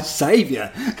to be my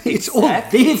savior. It's all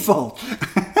their fault.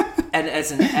 And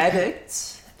as an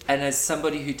addict, and as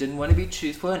somebody who didn't want to be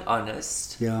truthful and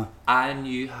honest, I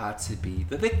knew how to be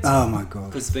the victim. Oh my God.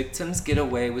 Because victims get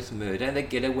away with murder,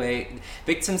 and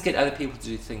victims get other people to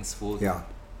do things for them. Yeah.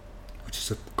 Which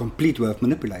is a complete way of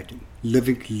manipulating.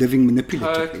 Living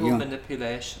manipulative. Total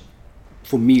manipulation.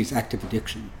 For me, it's active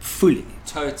addiction. Fully.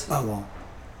 Totally. Oh wow.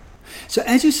 So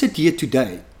as you sit here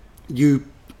today, you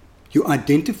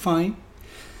identify.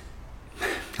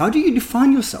 How do you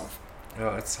define yourself?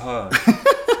 Oh, it's hard.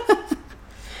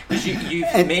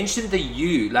 You've mentioned the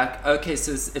you, like, okay,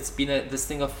 so it's been this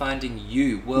thing of finding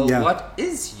you. Well, what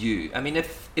is you? I mean,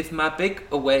 if my big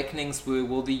awakenings were,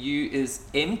 well, the you is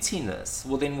emptiness,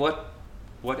 well, then what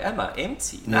am I?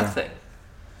 Empty, nothing.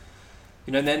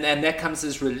 And that comes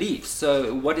as relief.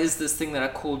 So what is this thing that I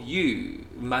call you,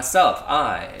 myself,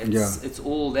 I? It's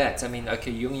all that. I mean,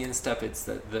 okay, Jungian stuff, it's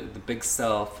the big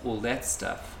self, all that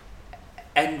stuff.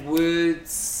 And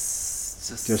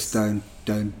words just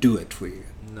don't do it for you.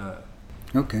 No.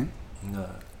 Okay. No.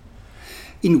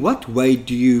 In what way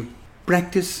do you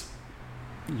practice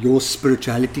your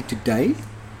spirituality today,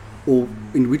 or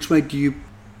in which way do you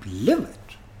live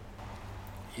it?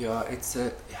 Yeah,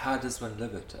 how does one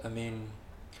live it? I mean,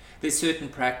 there's certain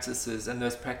practices, and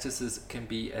those practices can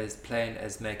be as plain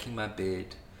as making my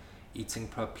bed, eating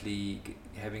properly,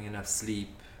 having enough sleep,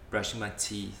 brushing my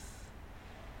teeth,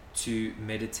 to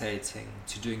meditating,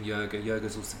 to doing yoga. Yoga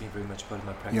has also been very much part of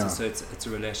my practice. So it's a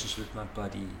relationship with my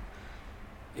body.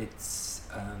 It's,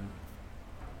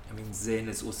 Zen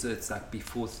is also, it's like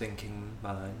before thinking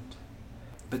mind.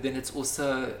 But then it's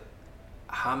also,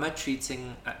 how am I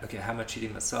treating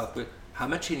myself, but how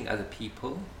am I treating other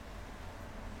people?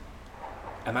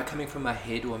 Am I coming from my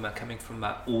head, or am I coming from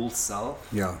my all self?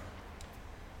 Yeah.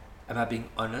 Am I being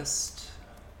honest?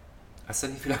 I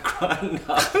suddenly feel like crying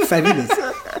now. Fabulous.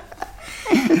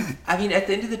 I mean, at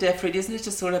the end of the day, Fred, isn't it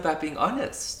just all about being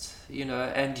honest?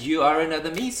 And you are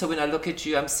another me. So when I look at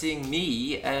you, I'm seeing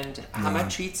me, and how am I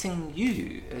treating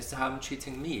you is how I'm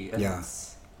treating me. And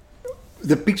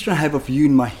the picture I have of you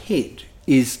in my head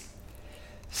is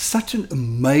such an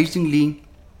amazingly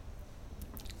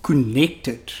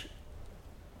connected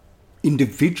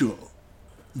individual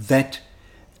that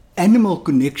animal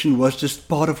connection was just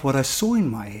part of what I saw in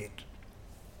my head.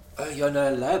 Oh, you're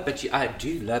not allowed, but I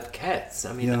do love cats.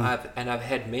 I mean, Yeah. I've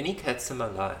had many cats in my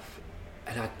life,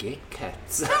 and I get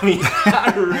cats. I mean,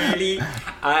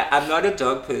 I'm not a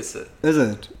dog person. Is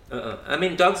it? I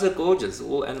mean, dogs are gorgeous.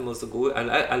 All animals are gorgeous.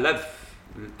 I love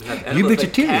animals. You're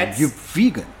vegetarian. Cats, You're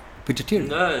vegan. Vegetarian.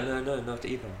 No, not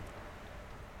even.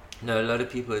 No, a lot of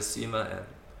people assume I am.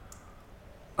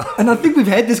 And I think we've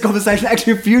had this conversation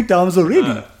actually a few times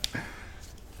already.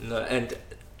 No, and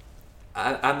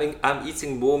I'm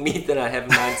eating more meat than I have in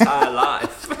my entire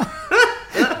life.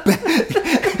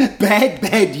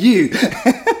 Bad you.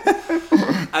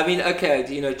 I mean, okay,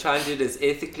 try and do it as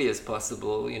ethically as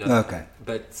possible, Okay.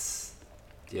 But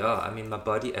yeah, I mean, my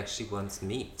body actually wants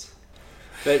meat.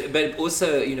 But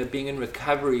also, being in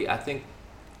recovery, I think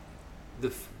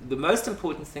the most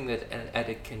important thing that an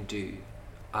addict can do,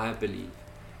 I believe,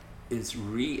 is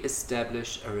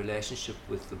re-establish a relationship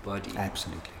with the body.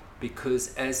 Absolutely.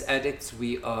 Because as addicts,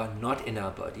 we are not in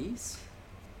our bodies,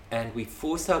 and we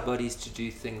force our bodies to do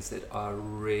things that are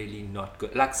really not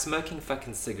good, like smoking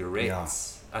fucking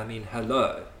cigarettes. I mean,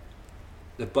 hello.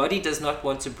 The body does not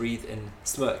want to breathe in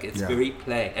smoke. It's very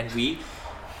plain, and we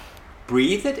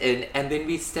breathe it in, and then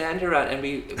we stand around and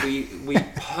we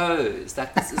pose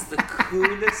like this is the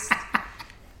coolest.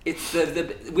 It's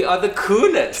we are the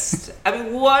coolest. I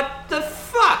mean, what the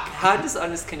fuck? How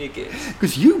dishonest can you get?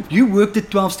 Because you worked the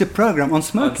 12-step program on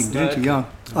smoking, didn't you? Yeah.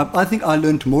 I think I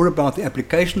learned more about the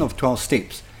application of 12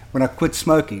 steps when I quit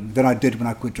smoking than I did when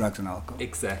I quit drugs and alcohol.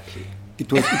 Exactly.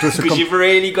 It was because you've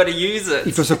really got to use it.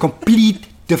 It was a complete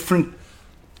different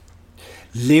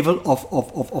level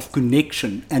of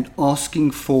connection and asking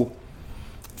for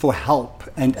help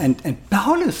and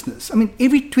powerlessness. I mean,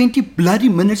 every 20 bloody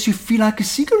minutes you feel like a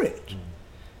cigarette.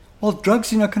 Well, drugs,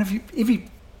 kind of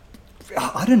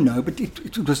I don't know, but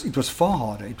it was far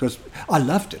harder. I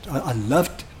loved it. I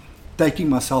loved taking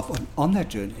myself on that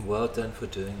journey. Well done for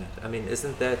doing it. I mean,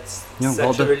 isn't that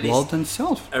such a release? Well done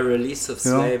self. A release of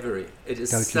slavery. It is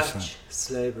such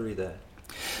slavery there.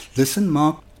 Listen,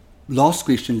 Mark, last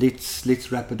question.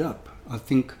 Let's wrap it up. I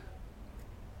think.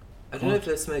 I don't know if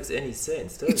this makes any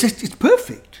sense, does it? It's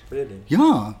perfect. Really?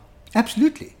 Yeah,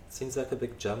 absolutely. It seems like a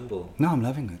big jumble. No, I'm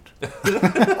loving it.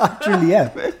 I truly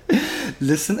am.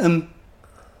 Listen,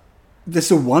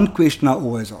 there's one question I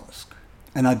always ask,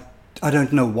 and I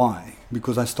don't know why,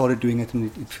 because I started doing it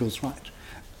and it feels right.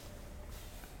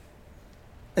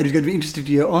 And it's going to be interesting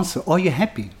to hear your answer. Are you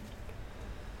happy?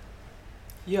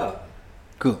 Yeah.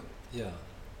 Cool. Yeah.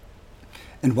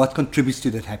 And what contributes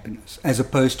to that happiness, as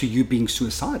opposed to you being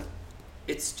suicidal?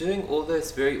 It's doing all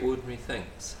those very ordinary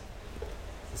things.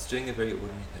 It's doing the very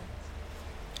ordinary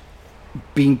things.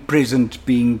 Being present,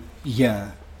 being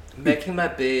here. Making my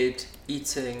bed,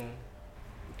 eating,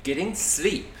 getting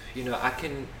sleep.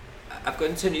 I've got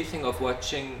into a new thing of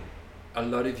watching a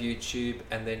lot of YouTube,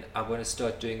 and then I want to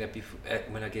start doing that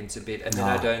when I get into bed, and then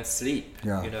I don't sleep.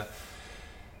 Yeah.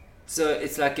 So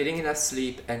it's like getting enough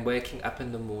sleep and waking up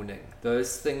in the morning.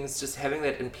 Those things, just having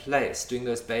that in place, doing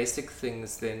those basic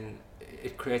things, then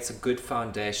it creates a good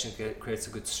foundation, it creates a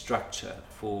good structure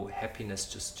for happiness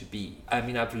just to be. I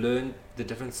mean, I've learned the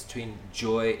difference between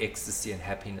joy, ecstasy, and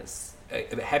happiness.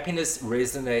 Happiness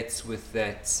resonates with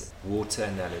that water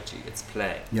analogy. It's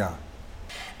plain. Yeah.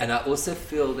 And I also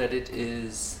feel that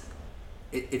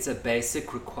it's a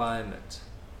basic requirement.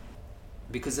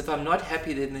 Because if I'm not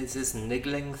happy, then there's this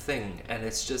niggling thing, and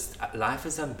it's just, life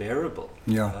is unbearable.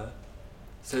 Yeah.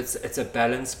 So it's a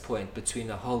balance point between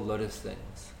a whole lot of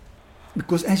things.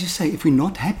 Because as you say, if we're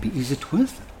not happy, is it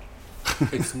worth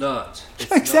it? It's not.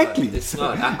 Exactly. It's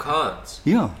not. I can't.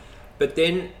 Yeah. But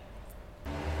then,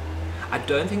 I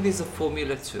don't think there's a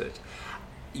formula to it.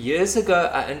 Years ago,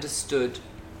 I understood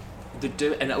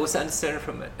and I also understand it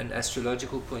from an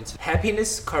astrological point of view.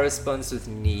 Happiness corresponds with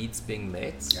needs being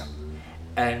met. Yeah.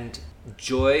 And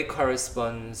joy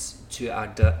corresponds to our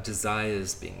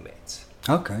desires being met.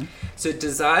 Okay. So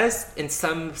desires, in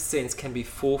some sense, can be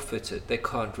forfeited. They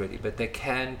can't really, but they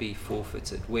can be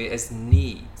forfeited. Whereas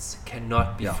needs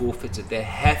cannot be forfeited. They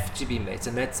have to be met,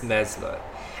 and that's Maslow.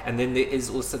 And then there is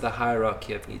also the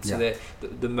hierarchy of needs. So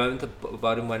the moment the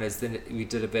bottom one is, then we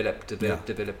develop.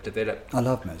 I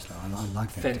love Maslow. I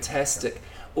like that. Fantastic.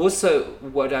 Also,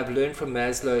 what I've learned from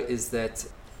Maslow is that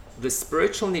the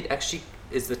spiritual need actually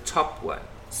is the top one.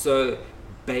 So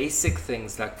basic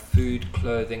things like food,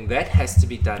 clothing, that has to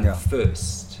be done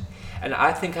first. And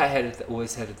I think I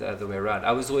always had it the other way around.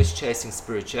 I was always chasing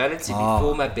spirituality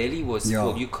before my belly was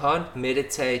full. You can't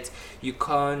meditate. You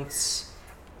can't.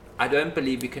 I don't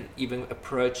believe you can even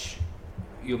approach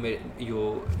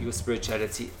your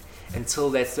spirituality until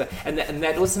that's. And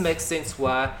that also makes sense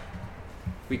why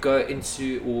we go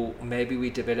into, or maybe we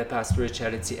develop our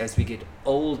spirituality as we get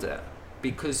older,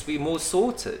 because we're more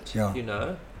sorted, you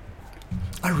know.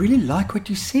 I really like what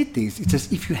you said there. It's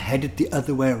as if you had it the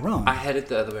other way around. I had it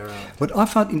the other way around. What I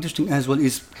found interesting as well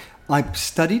is I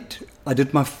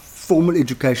did my formal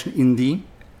education in the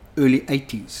early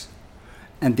 80s.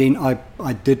 And then I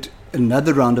did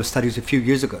another round of studies a few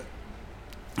years ago.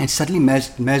 And suddenly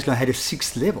Maslow had a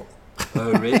 6th level.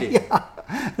 Oh, really? Yeah.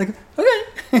 Like, okay.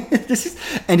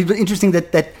 And it was interesting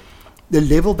that the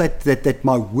level that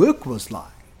my work was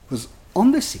like was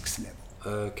on the 6th level.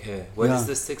 Okay. What is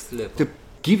the 6th level? The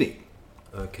giving.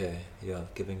 Okay. Yeah,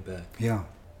 giving back. Yeah.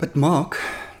 But Mark,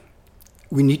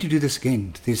 we need to do this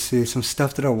again. There's some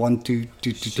stuff that I want to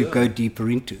go deeper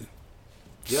into.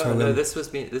 Yeah, so, this has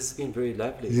been very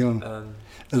lovely. Yeah.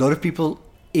 A lot of people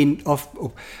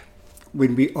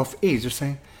when we off air, they're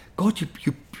saying, God,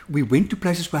 we went to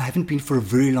places where I haven't been for a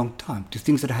very long time, to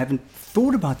things that I haven't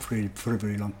thought about for a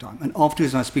very long time. And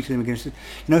afterwards, I speak to them again and say,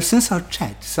 since our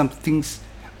chat,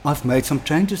 I've made some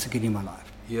changes again in my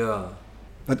life. Yeah.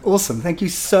 But awesome. Thank you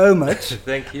so much.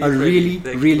 Thank you. I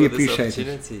really appreciate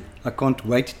it. I can't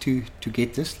wait to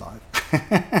get this live.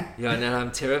 Yeah, and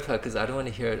I'm terrified because I don't want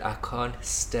to hear it. I can't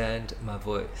stand my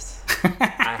voice.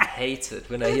 I hate it.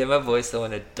 When I hear my voice, I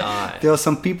want to die. There are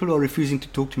some people who are refusing to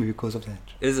talk to me because of that.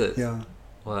 Is it? Yeah.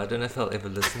 Well, I don't know if I'll ever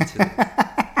listen to it.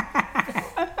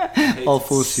 I'll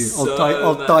force you.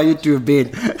 I'll tie you to a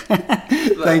bed.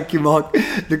 Thank you, Mark.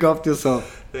 Look after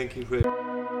yourself. Thank you, Fred.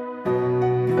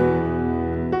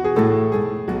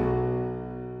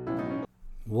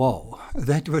 Wow,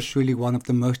 that was really one of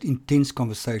the most intense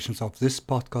conversations of this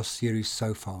podcast series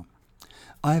so far.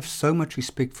 I have so much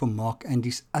respect for Mark and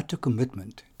his utter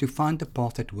commitment to find the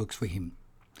path that works for him.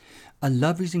 I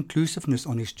love his inclusiveness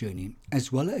on his journey,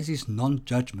 as well as his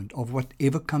non-judgment of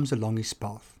whatever comes along his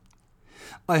path.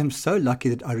 I am so lucky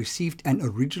that I received an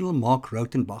original Mark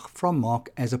Rautenbach from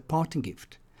Mark as a parting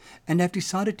gift, and have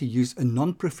decided to use a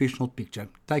non-professional picture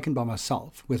taken by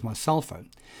myself with my cell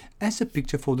phone as a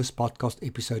picture for this podcast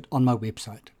episode on my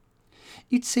website.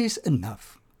 It says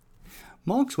enough.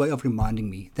 Mark's way of reminding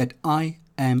me that I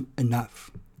am enough.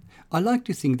 I like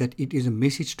to think that it is a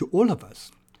message to all of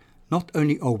us. Not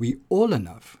only are we all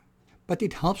enough, but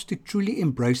it helps to truly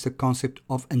embrace the concept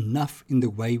of enough in the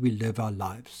way we live our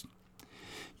lives.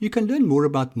 You can learn more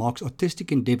about Mark's artistic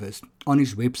endeavors on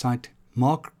his website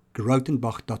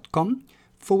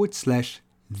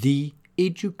markrautenbach.com/The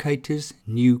Educator's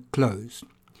New Clothes,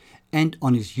 and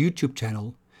on his YouTube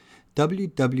channel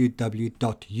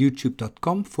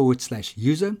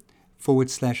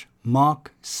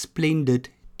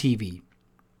www.youtube.com/user/MarkSplendidTV.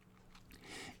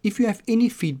 If you have any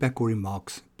feedback or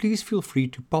remarks, please feel free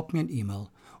to pop me an email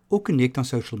or connect on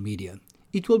social media.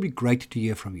 It will be great to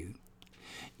hear from you.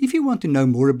 If you want to know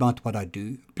more about what I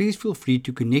do, please feel free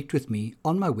to connect with me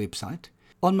on my website,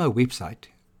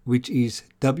 which is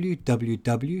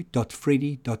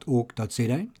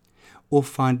www.freddy.org.za, or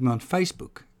find me on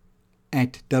Facebook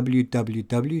at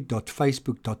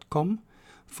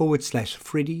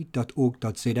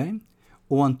www.facebook.com/freddy.org.za,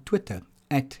 or on Twitter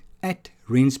at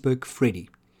 @RensburgFreddy.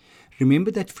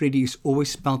 Remember that Freddy is always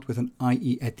spelled with an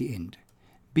IE at the end.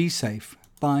 Be safe.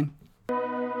 Bye.